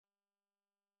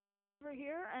Over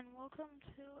here and welcome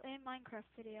to a Minecraft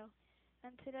video.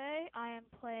 And today I am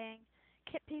playing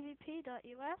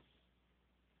kitpvp.us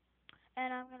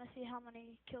and I'm gonna see how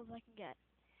many kills I can get.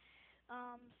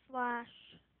 Slash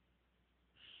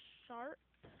sharp.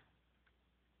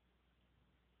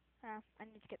 I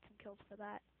need to get some kills for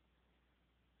that.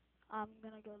 I'm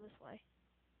gonna go this way.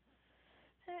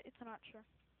 Hey, it's an archer.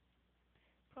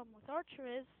 Problem with archer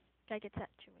is guy gets at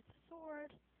you with a sword.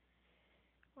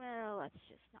 Well, let's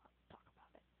just not talk about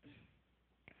it.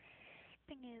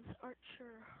 Thing is,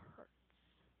 archer hurts.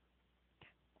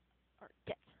 Or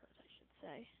gets hurt, I should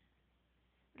say.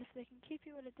 But if they can keep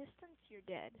you at a distance, you're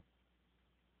dead.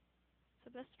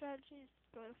 So best strategy is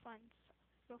go find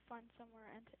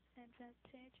somewhere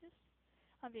advantageous.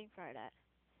 I'm being fired at.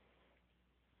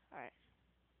 Alright.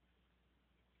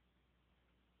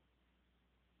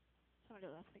 Somebody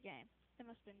left the game. They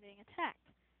must have been being attacked.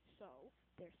 So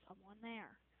there's someone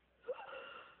there.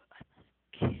 I must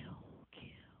kill.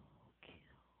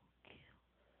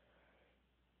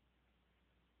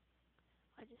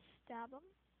 I just stab them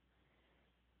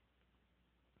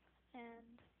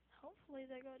and hopefully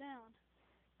they go down.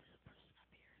 There's a person up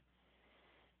here.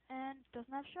 And doesn't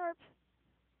have sharp.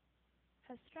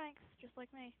 Has strength, just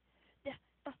like me. Yeah.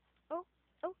 Oh.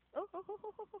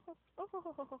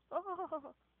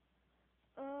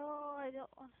 Oh, I don't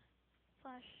want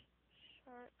flash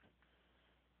sharp.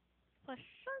 Flash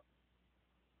sharp.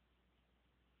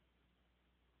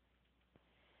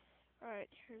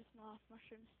 Alright, here's my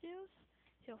mushroom stews.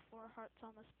 Heal 4 hearts on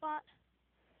the spot.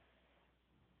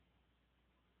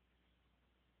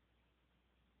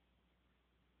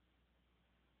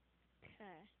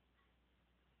 Okay.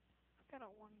 I've got a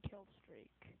 1 kill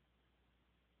streak.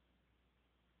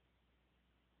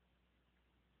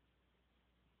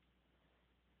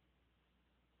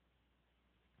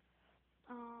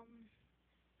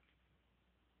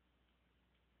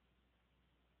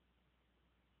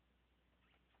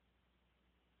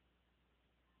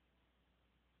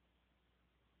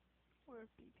 Where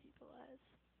be people as?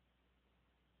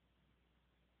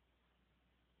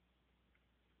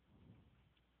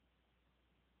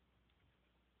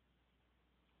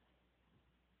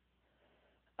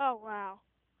 Oh wow.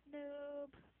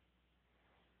 Noob.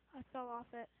 I fell off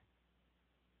it.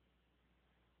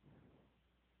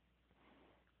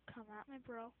 Come at me,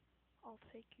 bro. I'll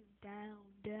take you down.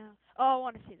 Oh, I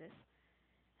want to see this.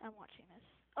 I'm watching this.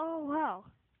 Oh wow.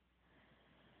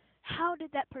 How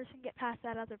did that person get past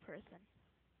that other person?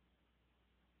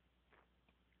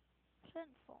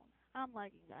 Sinful. I'm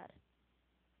lagging bad.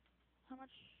 How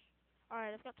much?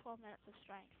 Alright, I've got 12 minutes of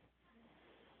strength.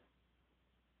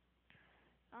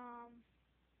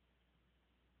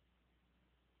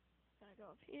 Gonna go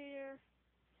up here.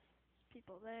 There's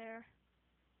people there.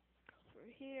 Go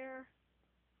through here.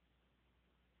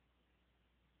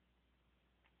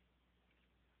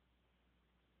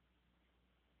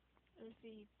 There's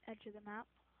the edge of the map.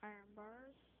 Iron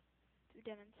bars. To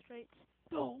demonstrate.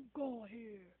 Don't go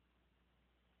here.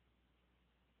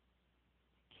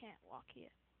 Can't walk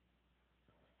here.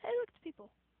 Hey, look, it's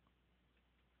people.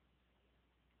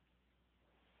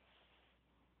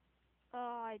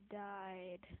 Oh, I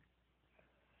died.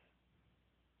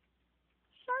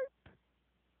 Sharp.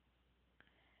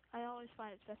 I always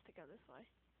find it's best to go this way.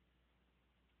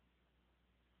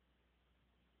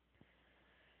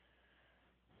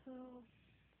 So,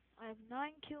 I have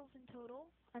 9 kills in total,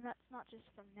 and that's not just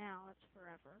from now, that's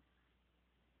forever.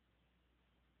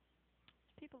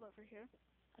 There's people over here.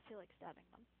 I feel like stabbing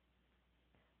them.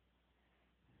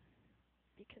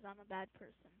 Because I'm a bad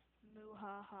person. Moo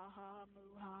ha ha ha,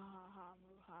 moo ha ha ha,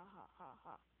 moo ha ha ha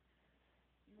ha.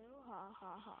 Moo ha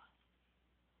ha ha.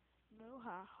 Moo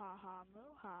ha ha ha,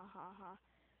 moo ha ha ha.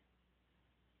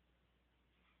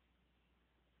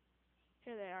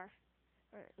 Here they are.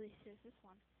 Or at least here's this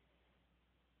one.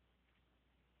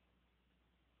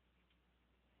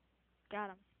 Got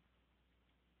him.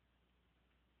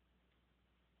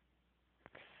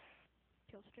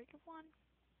 Kill streak of 1.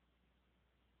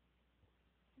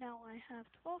 Now I have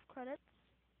 12 credits.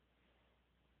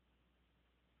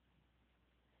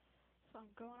 So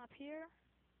I'm going up here.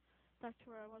 Back to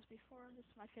where I was before. This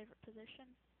is my favorite position.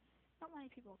 Not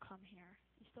many people come here.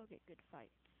 You still get good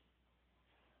fights.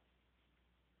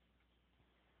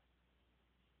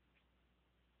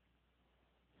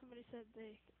 Somebody said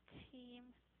they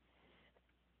team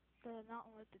the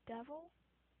mountain with the devil.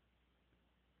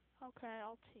 Okay,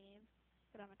 I'll team,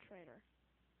 but I'm a traitor.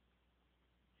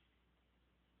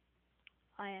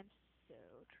 I am so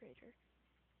traitor.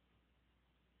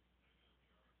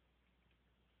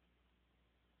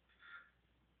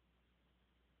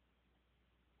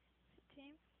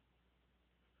 Team.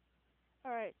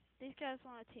 Alright, these guys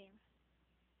want a team.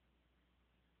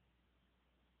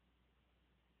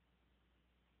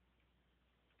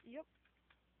 Yep,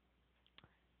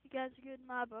 you guys are good in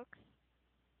my books.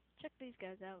 Check these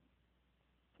guys out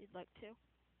if you'd like to.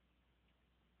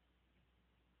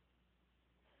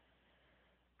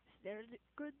 They're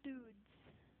good dudes.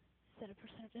 Is that a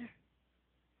person up there?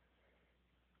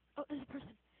 Oh, there's a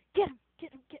person. Get him!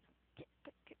 Get him! Get him!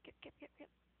 Get.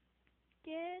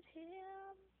 Get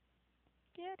him!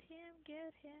 Get him!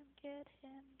 Get him! Get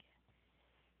him!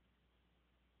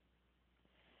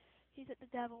 He's at the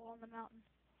devil on the mountain.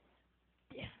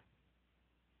 Yeah.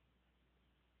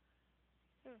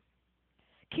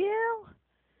 Kill!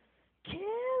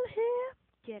 Kill him!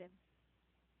 Get him.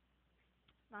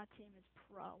 My team is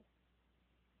pro.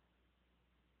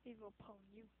 We will pwn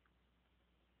you.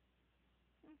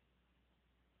 Hmm.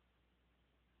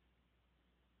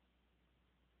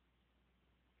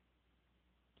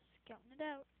 Scouting it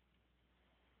out.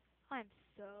 I'm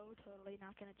so totally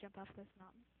not gonna jump off this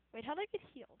mountain. Wait, how'd I get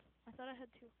healed? I thought I had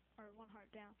two or one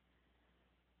heart down.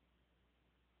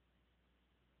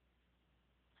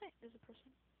 Hey, there's a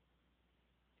person.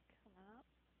 Coming up.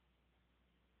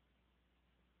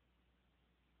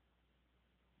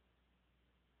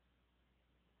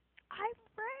 I'm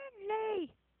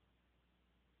friendly!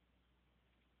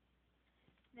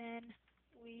 Then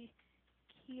we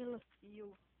kill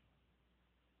you.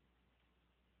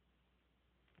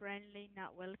 Friendly,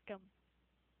 not welcome.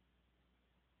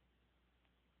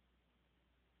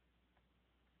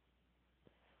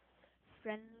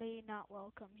 Friendly, not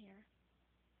welcome here.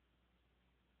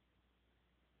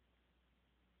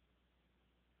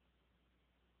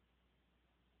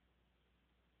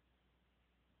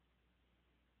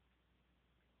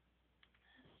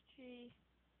 SG,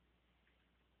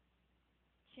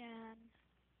 Jan.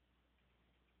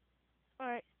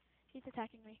 Alright, he's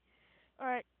attacking me.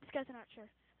 Alright, this guy's an archer.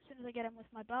 As soon as I get him with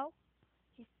my bow,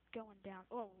 he's going down.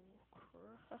 Oh,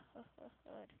 crud.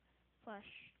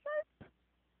 Flash.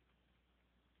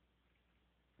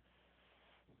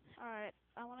 Alright,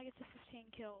 I want to get to 15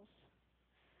 kills.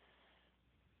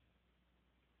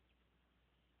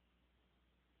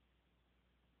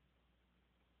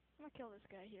 I'm gonna kill this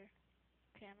guy here.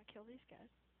 Okay, I'm gonna kill these guys.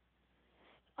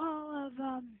 All of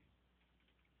them.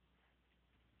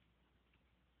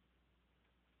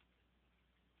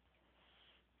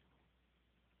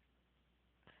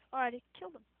 Alright, I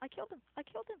killed him. I killed him. I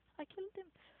killed him. I killed him.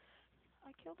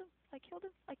 I killed him. I killed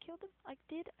him. I killed him. I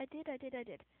did.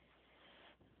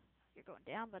 You're going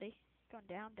down, buddy. Going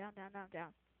down, down, down, down,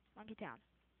 down. Monkey Town.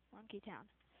 Monkey Town.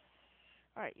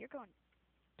 Alright, you're going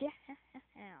down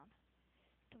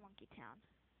to Monkey Town.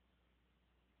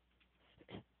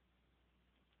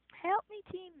 Help me,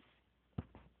 teams.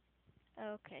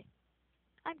 Okay.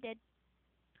 I'm dead.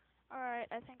 Alright,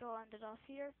 I think I'll end it off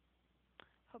here.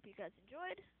 Hope you guys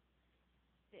enjoyed.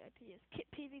 The IP is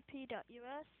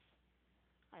kitpvp.us.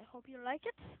 I hope you like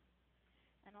it.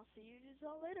 And I'll see you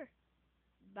all later.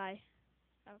 Bye.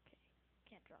 Okay.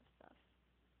 Can't drop.